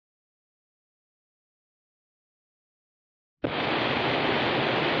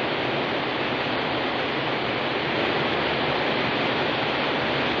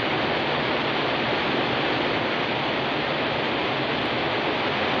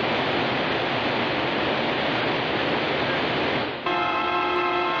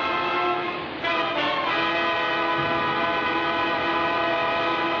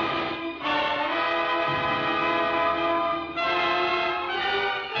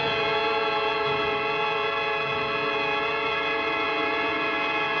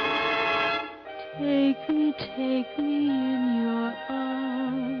take me in your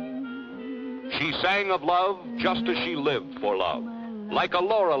arms. She sang of love just as she lived for love, like a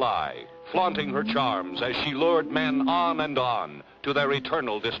Lorelei, flaunting her charms as she lured men on and on to their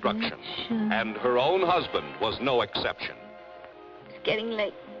eternal destruction. And her own husband was no exception. It's getting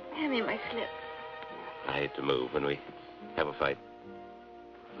late. Hand me my slip. I hate to move when we have a fight.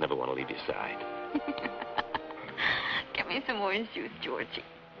 Never want to leave your side. Get me some orange juice, Georgie.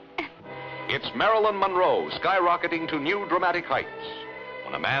 It's Marilyn Monroe skyrocketing to new dramatic heights.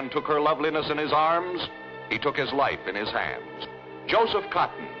 When a man took her loveliness in his arms, he took his life in his hands. Joseph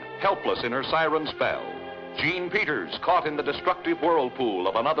Cotton, helpless in her siren spell. Jean Peters, caught in the destructive whirlpool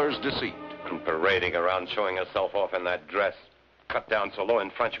of another's deceit. And parading around, showing herself off in that dress. Cut down so low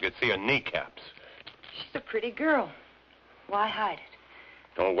in front you could see her kneecaps. She's a pretty girl. Why hide it?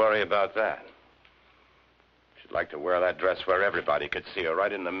 Don't worry about that. She'd like to wear that dress where everybody could see her,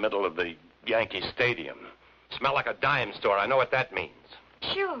 right in the middle of the Yankee Stadium. Smell like a dime store. I know what that means.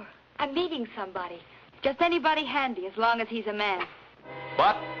 Sure. I'm meeting somebody. Just anybody handy, as long as he's a man.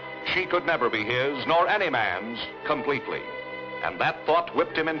 But she could never be his, nor any man's, completely. And that thought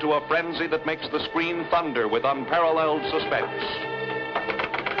whipped him into a frenzy that makes the screen thunder with unparalleled suspense.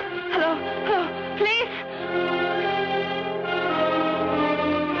 Hello? Hello? Please?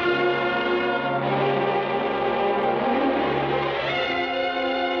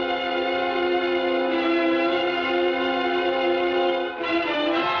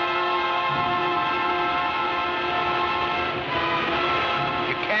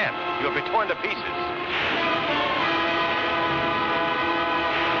 You can't. You'll be torn to pieces.